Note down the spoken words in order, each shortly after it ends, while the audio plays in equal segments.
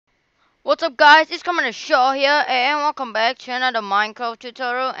What's up guys, it's coming to show here and welcome back to another Minecraft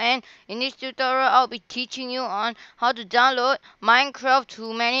tutorial, and in this tutorial I'll be teaching you on how to download Minecraft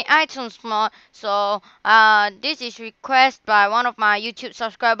Too Many Items mod. So this is request by one of my YouTube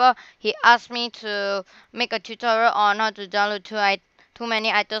subscriber. He asked me to make a tutorial on how to download too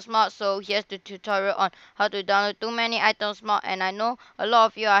many items mod. So here's the tutorial on how to download too many items mod, and I know a lot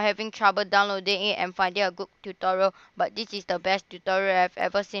of you are having trouble downloading it and finding a good tutorial, but this is the best tutorial I've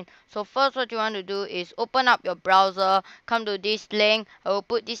ever seen. So first what you want to do is open up your browser, come to this link. I will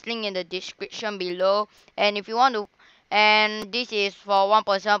put this link in the description below, and if you want to, and this is for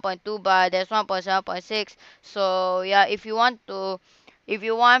 1.7.2, but there's 1.7.6. So yeah, if you want for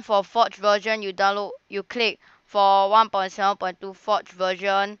forge version, you click for 1.7.2 forge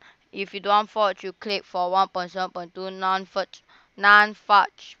version. If you don't want forge, you click for 1.7.2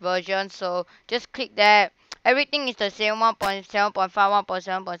 non-forge version. So just click that. Everything is the same, 1.7.5,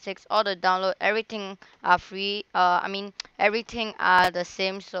 1.7.6, all the download, everything are free. Everything are the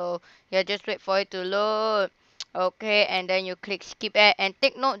same. So yeah, just wait for it to load. Okay, and then you click skip ad, and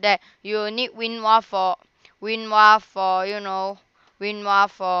take note that you need WinRAR for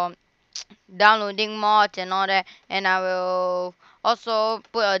downloading mods and all that. And I will also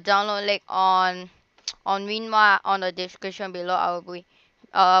put a download link on WinRAR on the description below.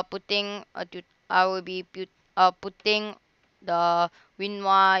 Putting a tut I will be putting the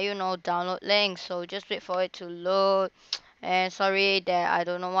WinRAR download link. So just wait for it to load. And sorry that I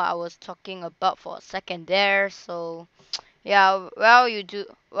don't know what I was talking about for a second there. So yeah,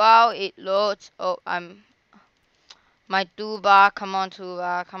 while it loads. Oh, I'm my toolbar. Come on,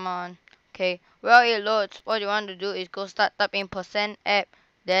 toolbar, come on. Okay, well, it loads. What you want to do is go start typing %app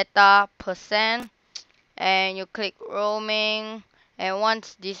data %, and you click roaming. And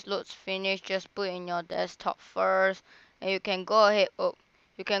once this loads finish, just put in your desktop first, and you can go ahead. Oh,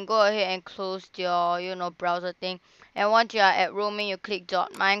 you can go ahead and close your browser thing. And once you are at roaming, you click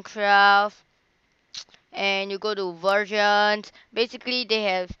 .minecraft, and you go to versions. Basically they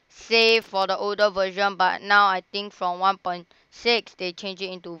have saved for the older version, but now I think from 1.6 they change it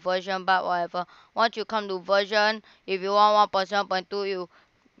into version, but whatever. Once you come to version, if you want 1.7.2,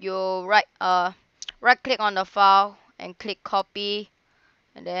 you right click on the file and click copy,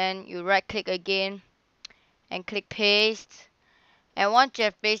 and then you right click again and click paste. And once you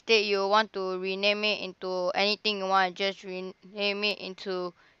have pasted, you want to rename it into anything you want. Just rename it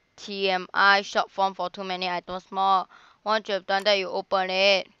into TMI, short form for too many items more. Once you have done that, you open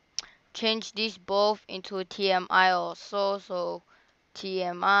it. Change this both into TMI also. So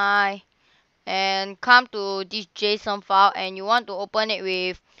TMI. And come to this JSON file, and you want to open it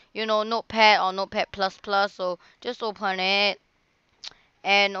with Notepad or Notepad++. So just open it.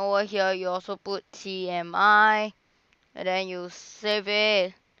 And over here, you also put TMI. And then you save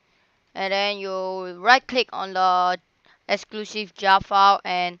it. And then you right click on the exclusive jar file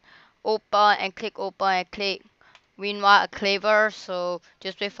and open and click WinRAR Clever. So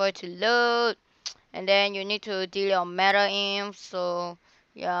just wait for it to load, and then you need to delete your meta imp. So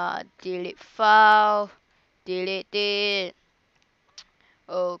yeah, delete file, delete it.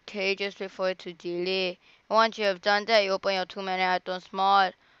 Okay, just wait for it to delete. Once you have done that, you open your too many items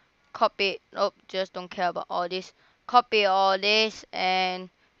mod, copy. Nope, just don't care about all this. Copy all this, and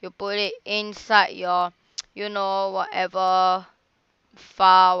you put it inside your whatever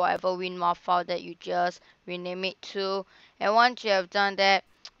file, whatever WinRAR file that you just rename it to. And once you have done that,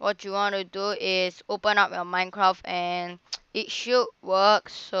 what you want to do is open up your Minecraft, and it should work.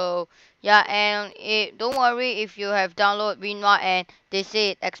 So yeah, and don't worry if you have downloaded WinRAR and they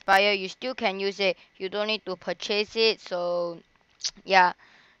say it expired, you still can use it. You don't need to purchase it. So yeah,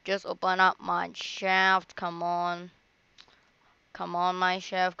 just open up Mineshaft. Come on,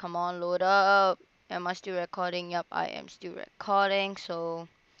 Mineshaft. Come on, load up. Am I still recording? Yep, I am still recording. So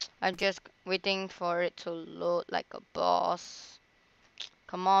I'm just waiting for it to load like a boss.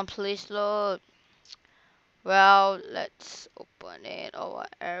 Come on, please load. Well, let's open it or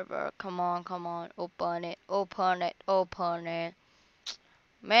whatever. Come on, open it, open it, open it.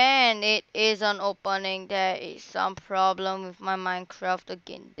 Man, it isn't opening. There is some problem with my Minecraft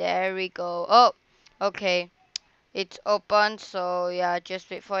again. There we go. Oh, okay. It's open. So yeah,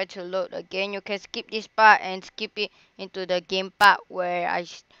 just wait for it to load again. You can skip this part and skip it into the game part where I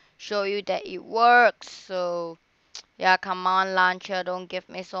show you that it works. So yeah, come on, launcher, don't give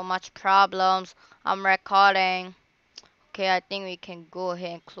me so much problems. I'm recording. Okay, I think we can go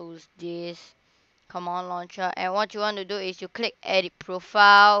ahead and close this. Come on, launcher. And what you want to do is you click edit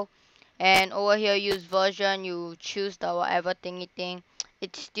profile, and over here use version, you choose the whatever thingy thing.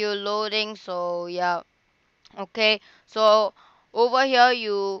 It's still loading. So yeah, okay. So over here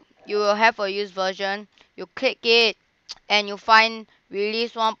you you will have a use version. You click it and you find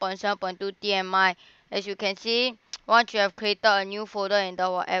release 1.7.2 TMI. As you can see, once you have created a new folder in the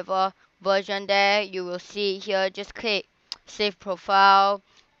whatever version there, you will see here. Just click save profile.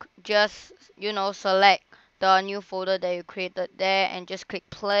 Just select the new folder that you created there and just click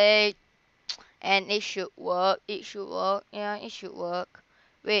play, and it should work. It should work. Yeah, it should work.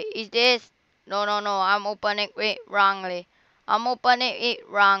 Wait, is this? No, no, no. I'm opening it wrongly. I'm opening it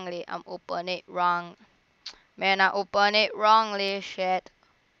wrongly. I'm opening it wrong. Man, I opened it wrongly. Shit.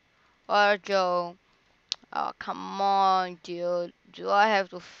 Or Joe. Oh, come on, dude. Do I have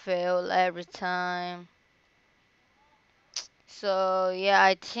to fail every time? So, yeah,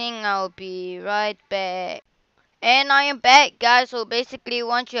 I think I'll be right back. And I am back, guys. So basically,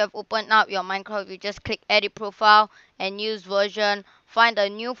 once you have opened up your Minecraft, you just click edit profile and use version. Find a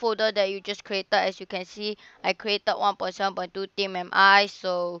new folder that you just created. As you can see, I created 1.7.2 TMI.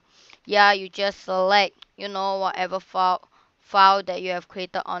 So yeah, you just select whatever file that you have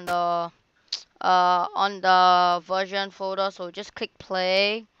created on the version folder. So just click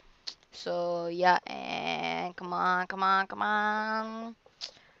play. So yeah, and come on, come on, come on.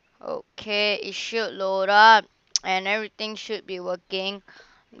 Okay, it should load up and everything should be working.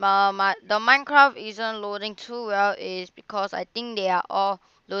 The Minecraft isn't loading too well is because I think they are all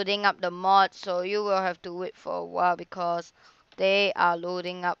loading up the mods, so you will have to wait for a while because they are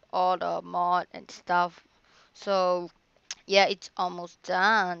loading up all the mod and stuff. So yeah, it's almost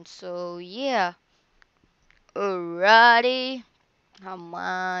done. So yeah, alrighty, come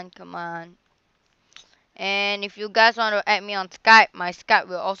on, come on. And if you guys want to add me on Skype, my Skype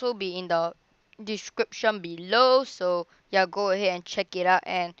will also be in the description below. So yeah, go ahead and check it out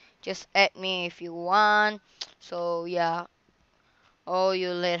and just add me if you want. So yeah. Oh, you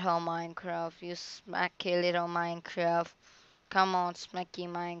little Minecraft. You smacky little Minecraft. Come on, smacky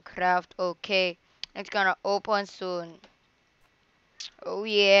Minecraft. Okay. It's gonna open soon. Oh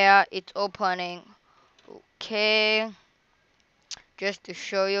yeah, it's opening. Okay. Just to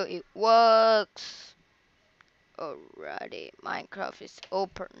show you it works. Alrighty, Minecraft is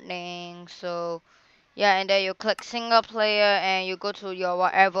opening. So yeah, and then you click single player and you go to your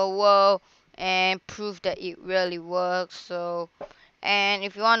whatever world and prove that it really works. So, and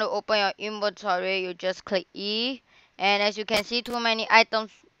if you want to open your inventory, you just click E. And as you can see,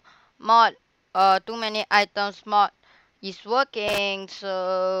 mod too many items mod is working.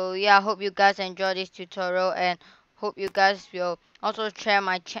 So yeah, I hope you guys enjoy this tutorial and hope you guys will also share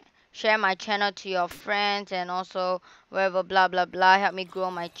my channel to your friends and also wherever blah blah blah. Help me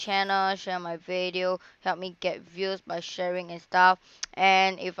grow my channel, share my video, help me get views by sharing and stuff.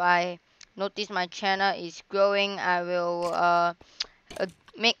 And if I notice my channel is growing, I will uh,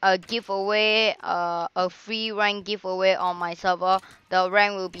 make a giveaway, a free rank giveaway on my server. The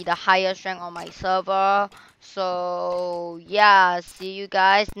rank will be the highest rank on my server. So yeah, see you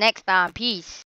guys next time. Peace.